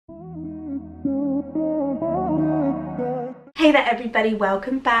Hey there everybody,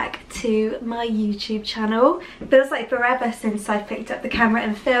 welcome back to my YouTube channel. It feels like forever since I picked up the camera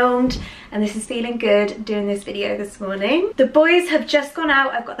and filmed, and this is feeling good doing this video this morning. The boys have just gone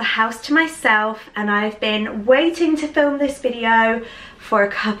out, I've got the house to myself, and I've been waiting to film this video for a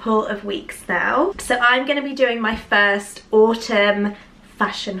couple of weeks now. So I'm going to be doing my first autumn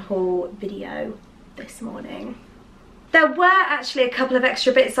fashion haul video this morning. There were actually a couple of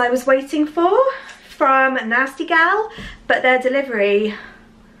extra bits I was waiting for from Nasty Gal, but their delivery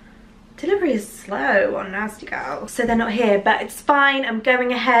is slow on Nasty Gal, so they're not here, but it's fine. I'm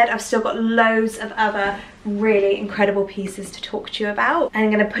going ahead. I've still got loads of other really incredible pieces to talk to you about, and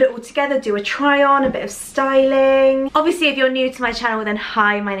I'm going to put it all together, do a try on, a bit of styling. Obviously, if you're new to my channel, then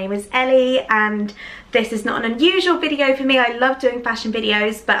hi, my name is Ellie, and this is not an unusual video for me. I love doing fashion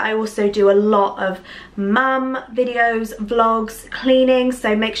videos, but I also do a lot of mum videos, vlogs, cleaning,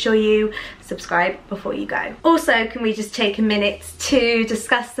 so make sure you subscribe before you go. Also, can we just take a minute to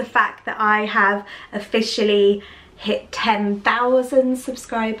discuss the fact that I have officially hit 10,000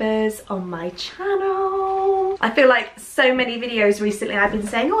 subscribers on my channel. I feel like so many videos recently I've been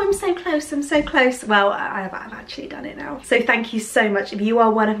saying, oh, I'm so close, I'm so close. Well, I've actually done it now. So thank you so much. If you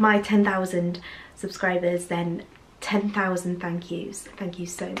are one of my 10,000 subscribers, then 10,000 thank yous. Thank you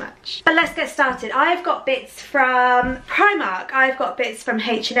so much. But let's get started. I've got bits from Primark, I've got bits from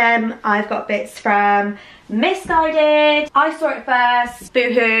H&M, I've got bits from MISSGUIDED, I Saw It First,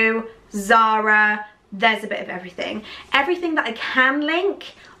 BOOHOO, ZARA. There's a bit of everything. Everything that I can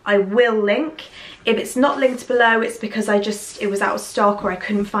link, I will link. If it's not linked below, it's because it was out of stock or I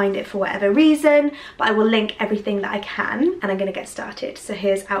couldn't find it for whatever reason, but I will link everything that I can, and I'm gonna get started. So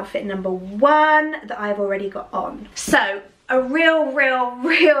here's outfit number 1 that I've already got on. So a real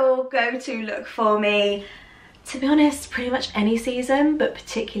go-to look for me, to be honest, pretty much any season, but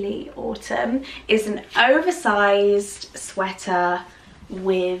particularly autumn, is an oversized sweater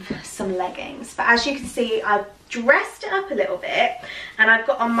with some leggings. But as you can see, I've dressed it up a little bit, and I've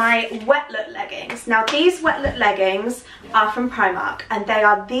got on my wet look leggings. Now these wet look leggings are from Primark, and they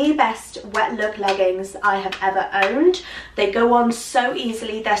are the best wet look leggings I have ever owned. They go on so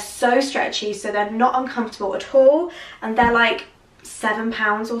easily, they're so stretchy, so they're not uncomfortable at all, and they're like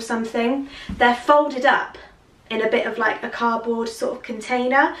 £7 or something. They're folded up in a bit of like a cardboard sort of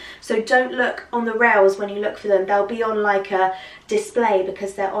container, so don't look on the rails when you look for them. They'll be on like a display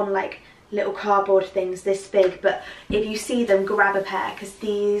because they're on like little cardboard things this big, but if you see them, grab a pair, because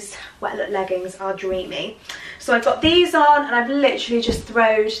these wet look leggings are dreamy. So I've got these on, and I've literally just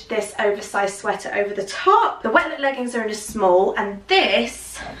thrown this oversized sweater over the top. The wet look leggings are in a small, and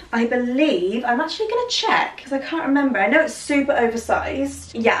this, I believe, I'm actually gonna check because I can't remember. I know it's super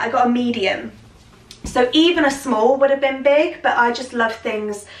oversized. Yeah, I got a medium. So even a small would have been big, but I just love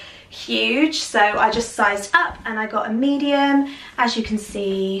things huge, so I just sized up and I got a medium. As you can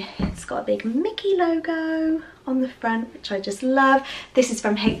see, it's got a big Mickey logo on the front, which I just love. This is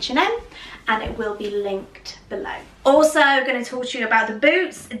from H&M, and it will be linked below. Also going to talk to you about the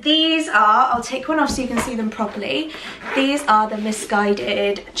boots. These are, I'll take one off so you can see them properly. These are the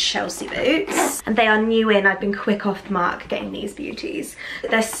MISSGUIDED Chelsea boots, and they are new in. I've been quick off the mark getting these beauties.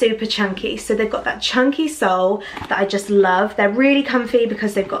 They're super chunky, so they've got that chunky sole that I just love. They're really comfy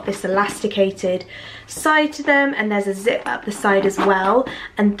because they've got this elasticated side to them, and there's a zip up the side as well,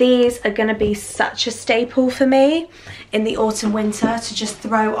 and these are going to be such a staple for me in the autumn winter to just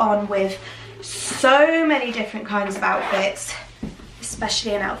throw on with so many different kinds of outfits,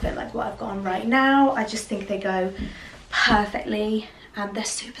 especially an outfit like what I've got on right now. I just think they go perfectly, and they're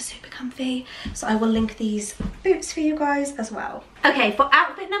super comfy, so I will link these boots for you guys as well. Okay, for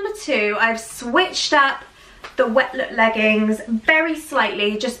outfit number 2, I've switched up the wet look leggings very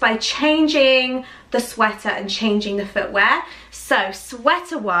slightly, just by changing the sweater and changing the footwear. So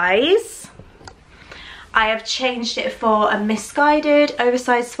sweater wise, I have changed it for a MISSGUIDED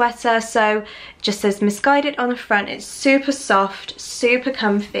oversized sweater. So it just says MISSGUIDED on the front. It's super soft, super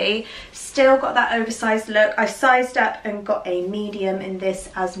comfy, still got that oversized look. I sized up and got a medium in this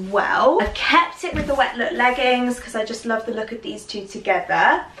as well. I've kept it with the wet look leggings because I just love the look of these two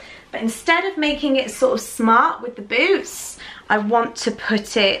together. But instead of making it sort of smart with the boots, I want to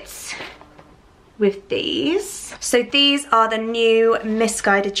put it with these. So these are the new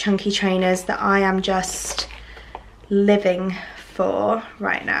MISSGUIDED chunky trainers that I am just living for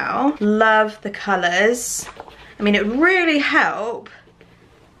right now. Love the colours. I mean, it would really help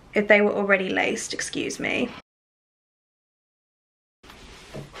if they were already laced, excuse me.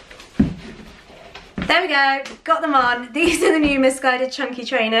 There we go, got them on. These are the new Misguided chunky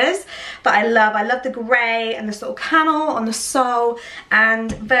trainers that I love the grey and the sort of camel on the sole,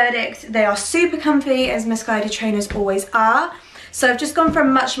 and verdict, they are super comfy, as Misguided trainers always are. So I've just gone for a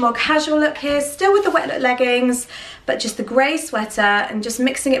much more casual look here, still with the wet look leggings, but just the grey sweater, and just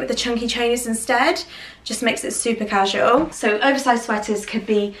mixing it with the chunky trainers instead just makes it super casual. So oversized sweaters could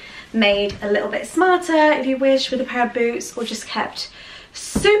be made a little bit smarter if you wish with a pair of boots, or just kept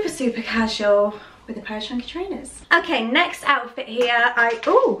super casual with a pair of chunky trainers. Okay, next outfit here,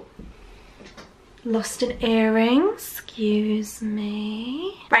 lost an earring, excuse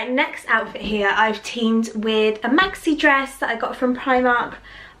me. Right, next outfit here, I've teamed with a maxi dress that I got from Primark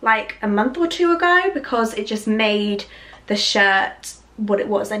like a month or two ago, because it just made the shirt what it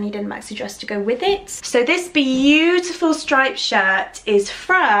was. I needed a maxi dress to go with it. So this beautiful striped shirt is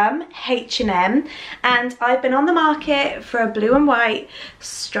from H&M, and I've been on the market for a blue and white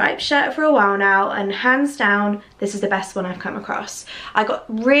striped shirt for a while now, and hands down this is the best one I've come across. I got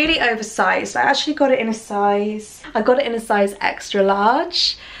really oversized. I actually got it in a size, extra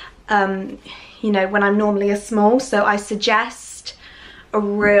large, you know, when I'm normally a small, so I suggest a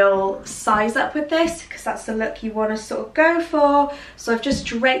real size up with this, because that's the look you want to sort of go for. So I've just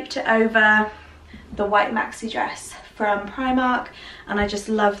draped it over the white maxi dress from Primark, and I just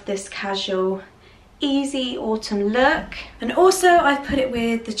love this casual, easy autumn look. And also I've put it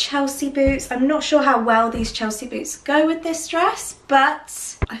with the Chelsea boots. I'm not sure how well these Chelsea boots go with this dress,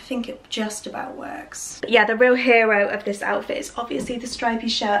 but I think it just about works. But yeah, the real hero of this outfit is obviously the stripy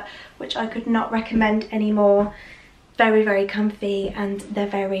shirt, which I could not recommend anymore. Very comfy, and they're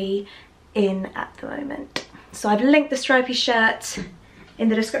very in at the moment. So I've linked the stripy shirt in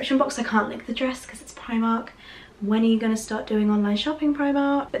the description box. I can't link the dress because it's Primark. When are you going to start doing online shopping,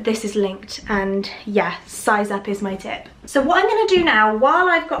 Primark? But this is linked, and yeah, size up is my tip. So what I'm going to do now, while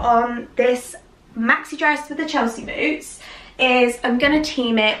I've got on this maxi dress with the Chelsea boots, is I'm going to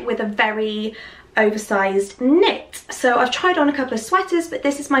team it with a very oversized knit. So I've tried on a couple of sweaters, but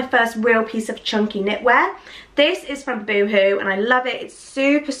this is my first real piece of chunky knitwear. This is from BOOHOO, and I love it. It's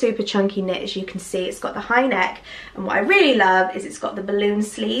super chunky knit, as you can see. It's got the high neck, and what I really love is it's got the balloon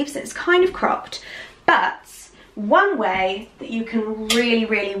sleeves. It's kind of cropped, but one way that you can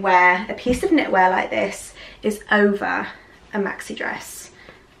really wear a piece of knitwear like this is over a maxi dress,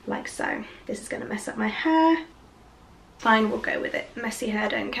 like so. This is going to mess up my hair. Fine, we'll go with it. Messy hair,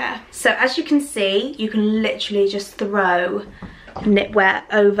 don't care. So as you can see, you can literally just throw knitwear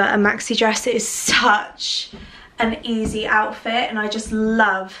over a maxi dress. It is such an easy outfit, and I just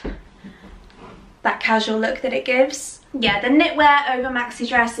love that casual look that it gives. Yeah, the knitwear over maxi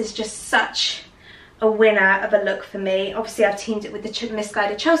dress is just such a winner of a look for me. Obviously I've teamed it with the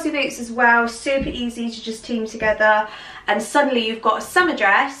Misguided Chelsea boots as well. Super easy to just team together, and suddenly you've got a summer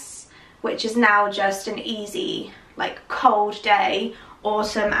dress, which is now just an easy, like, cold day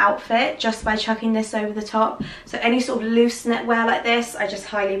autumn outfit just by chucking this over the top. So any sort of loose knitwear like this, I just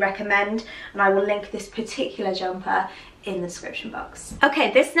highly recommend, and I will link this particular jumper in the description box.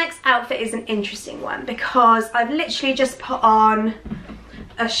 Okay, this next outfit is an interesting one, because I've literally just put on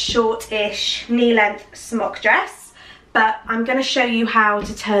a short-ish knee-length smock dress, but I'm going to show you how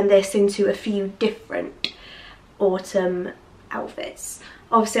to turn this into a few different autumn outfits.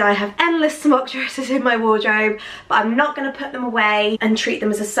 Obviously I have endless smock dresses in my wardrobe, but I'm not going to put them away and treat them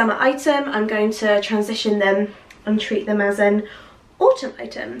as a summer item. I'm going to transition them and treat them as an autumn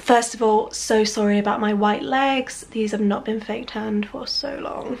item. First of all, so sorry about my white legs. These have not been fake tanned for so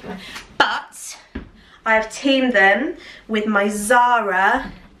long. But I've teamed them with my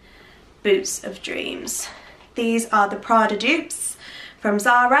ZARA boots of dreams. These are the Prada dupes from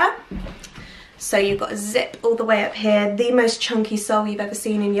ZARA. So you've got a zip all the way up here, the most chunky sole you've ever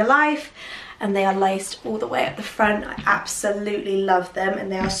seen in your life, and they are laced all the way up the front. I absolutely love them,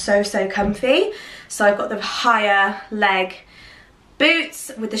 and they are so comfy. So I've got the higher leg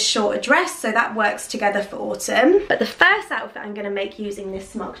boots with the shorter dress, so that works together for autumn. But the first outfit I'm going to make using this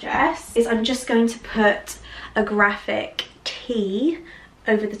smock dress is I'm just going to put a graphic tee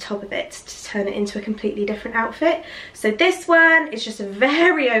over the top of it to turn it into a completely different outfit. So this one is just a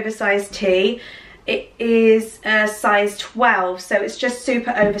very oversized tee. It is a size 12, so it's just super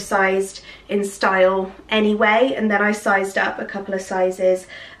oversized in style anyway, and then I sized up a couple of sizes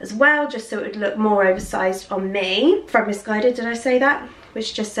as well just so it would look more oversized on me. From Misguided, did I say that?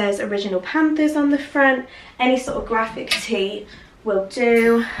 Which just says Original Panthers on the front. Any sort of graphic tee will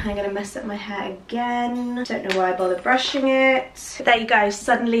do. I'm gonna mess up my hair again. Don't know why I bothered brushing it. There you go,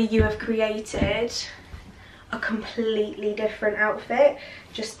 suddenly you have created a completely different outfit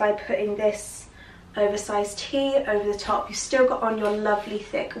just by putting this oversized tee over the top. You've still got on your lovely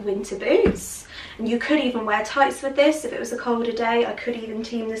thick winter boots. And you could even wear tights with this if it was a colder day. I could even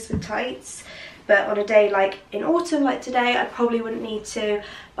team this with tights. But on a day like in autumn, like today, I probably wouldn't need to.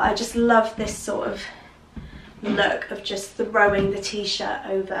 But I just love this sort of look of just throwing the t-shirt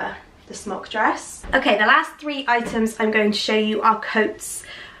over the smock dress. Okay, the last 3 items I'm going to show you are coats.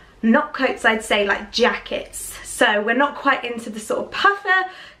 Not coats, I'd say, like jackets. So we're not quite into the sort of puffer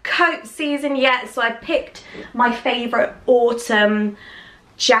coat season yet, so I picked my favorite autumn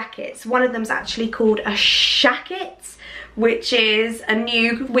jackets. One of them's actually called a shacket, which is a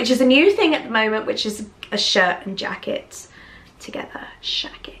new thing at the moment, which is a shirt and jacket together.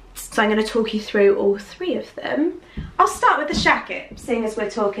 Shacket. So I'm going to talk you through all 3 of them. I'll start with the shacket, seeing as we're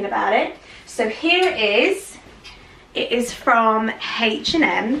talking about it. So here it is. It is from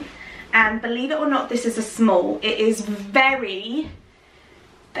H&M, and believe it or not, this is a small. It is very,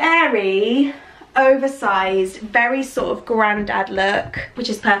 very oversized, very sort of granddad look, which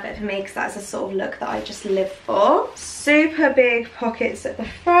is perfect for me because that's a sort of look that I just live for. Super big pockets at the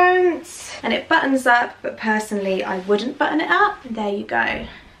front, and it buttons up, but personally I wouldn't button it up. There you go.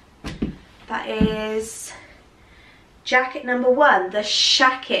 That is jacket number 1, the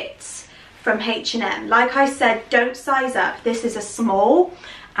shacket from H&M. Like I said, don't size up. This is a small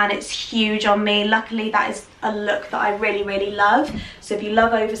and it's huge on me. Luckily that is a look that I really, really love. So if you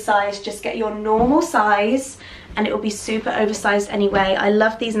love oversized, just get your normal size and it will be super oversized anyway. I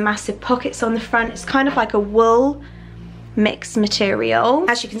love these massive pockets on the front. It's kind of like a wool mixed material.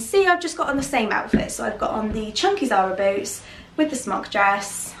 As you can see, I've just got on the same outfit. So I've got on the chunky Zara boots with the smock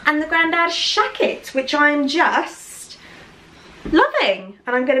dress and the grandad shacket, which I'm just loving,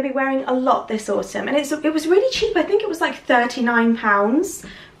 and I'm going to be wearing a lot this autumn. And it was really cheap. I think it was like £39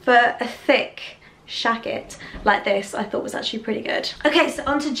 for a thick shacket like this. I thought was actually pretty good. Okay, so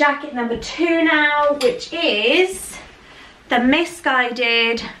on to jacket number 2 now, which is the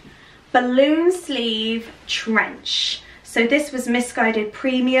MISSGUIDED balloon sleeve trench. So this was MISSGUIDED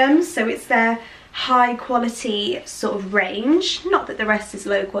premium, so it's their high quality sort of range. Not that the rest is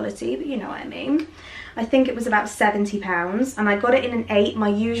low quality, but you know what I mean. I think it was about £70, and I got it in an 8, my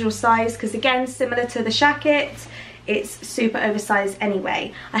usual size, because again, similar to the shacket, it's super oversized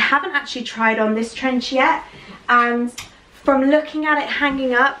anyway. I haven't actually tried on this trench yet, and from looking at it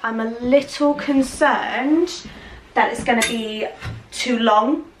hanging up, I'm a little concerned that it's going to be too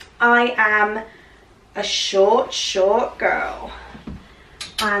long. I am a short girl,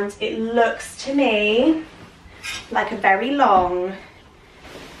 and it looks to me like a very long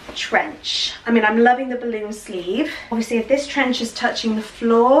trench. I mean, I'm loving the balloon sleeve. Obviously, if this trench is touching the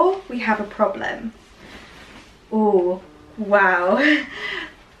floor, we have a problem. Oh, wow.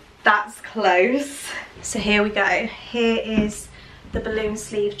 That's close. So here we go. Here is the balloon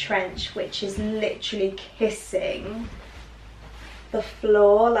sleeve trench, which is literally kissing the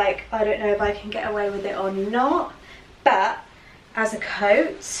floor. Like, I don't know if I can get away with it or not, but as a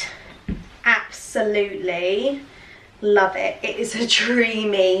coat, absolutely love it. It is a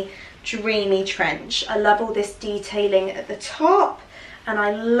dreamy trench. I love all this detailing at the top, and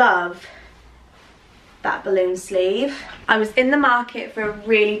I love that balloon sleeve. I was in the market for a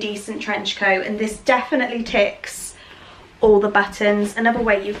really decent trench coat, and this definitely ticks all the buttons. Another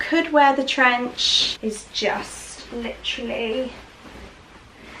way you could wear the trench is just literally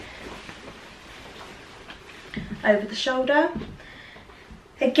over the shoulder.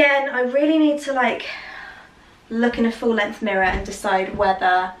 Again, I really need to like look in a full length mirror and decide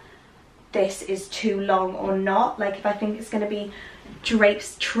whether this is too long or not. Like if I think it's going to be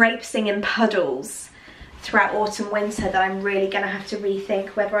traipsing in puddles throughout autumn, winter, that I'm really going to have to rethink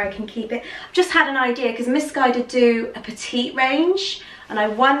whether I can keep it. I've just had an idea, because MISSGUIDED do a petite range, and I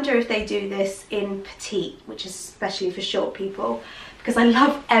wonder if they do this in petite, which is especially for short people, because I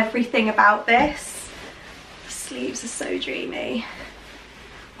love everything about this. The sleeves are so dreamy.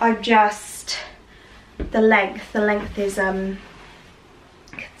 The length is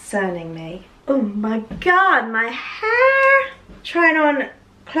concerning me. Oh my god, my hair! Trying on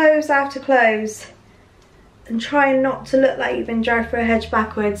clothes after clothes and trying not to look like you've been dragged through a hedge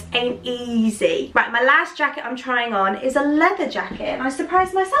backwards ain't easy. Right, my last jacket I'm trying on is a leather jacket, and I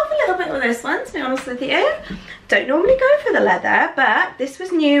surprised myself a little bit with this one, to be honest with you. Don't normally go for the leather, but this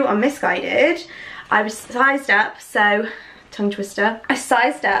was new on MISSGUIDED. I was sized up, so tongue twister. I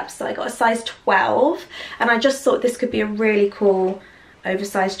sized up, so I got a size 12, and I just thought this could be a really cool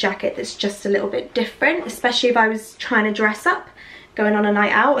oversized jacket that's just a little bit different, especially if I was trying to dress up, going on a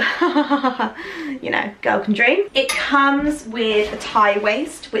night out. You know, girl can dream. It comes with a tie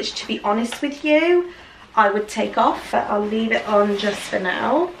waist, which, to be honest with you, I would take off, but I'll leave it on just for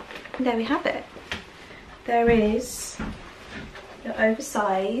now. And there we have it. there is your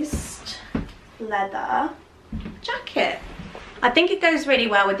oversized leather jacket. I think it goes really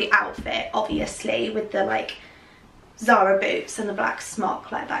well with the outfit, obviously, with the like ZARA boots and the black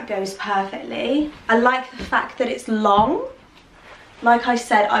smock. Like, that goes perfectly. I like the fact that it's long. Like I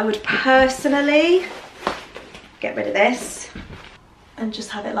said, I would personally get rid of this and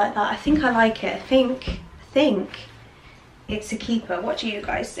just have it like that. I think I like it. I think it's a keeper. What do you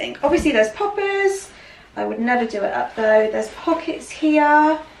guys think? Obviously there's poppers. I would never do it up though. There's pockets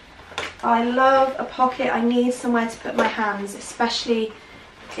here. I love a pocket. I need somewhere to put my hands, especially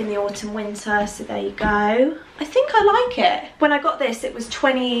in the autumn winter. So there you go. I think I like it. When I got this, it was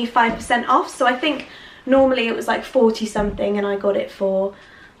 25% off. So I think normally it was like 40 something and I got it for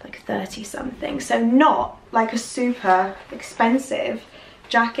like 30 something. So not like a super expensive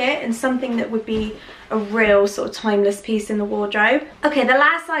jacket, and something that would be a real sort of timeless piece in the wardrobe. Okay, the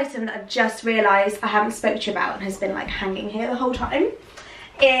last item that I've just realised I haven't spoke to you about and has been like hanging here the whole time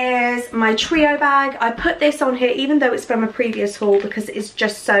is my trio bag. I put this on here even though it's from a previous haul because it's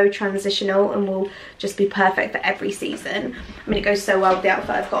just so transitional and will just be perfect for every season. I mean, it goes so well with the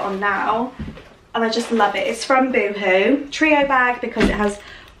outfit I've got on now and I just love it. It's from BOOHOO. Trio bag because it has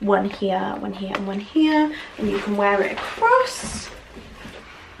one here, one here and one here, and you can wear it across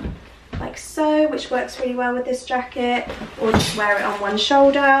like so, which works really well with this jacket, or just wear it on one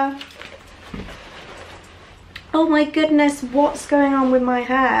shoulder. Oh my goodness, what's going on with my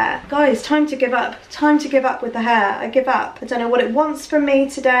hair? Guys, time to give up. Time to give up with the hair. I give up. I don't know what it wants from me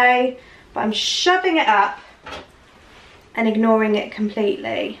today, but I'm shoving it up and ignoring it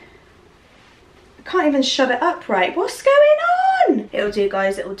completely. I can't even shove it up right. What's going on? It'll do,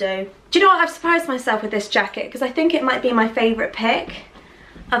 guys, it'll do. Do you know what? I've surprised myself with this jacket because I think it might be my favourite pick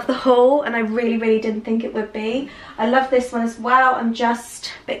of the haul, and I really didn't think it would be. I love this one as well. I'm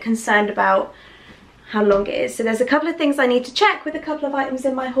just a bit concerned about how long it is. So there's a couple of things I need to check with a couple of items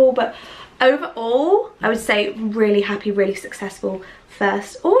in my haul, but overall I would say really happy, really successful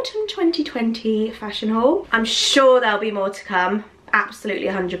first autumn 2020 fashion haul. I'm sure there'll be more to come. Absolutely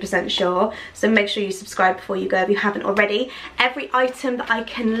 100% sure. So make sure you subscribe before you go if you haven't already. Every item that I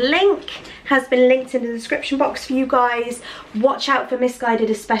can link has been linked in the description box for you guys. Watch out for Missguided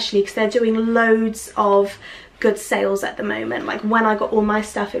especially because they're doing loads of good sales at the moment. Like when I got all my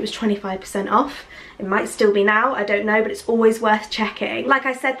stuff, it was 25% off. It might still be now, I don't know, but it's always worth checking. Like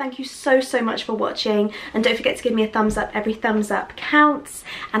I said, thank you so much for watching, and don't forget to give me a thumbs up. Every thumbs up counts,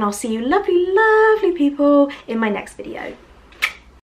 and I'll see you lovely people in my next video.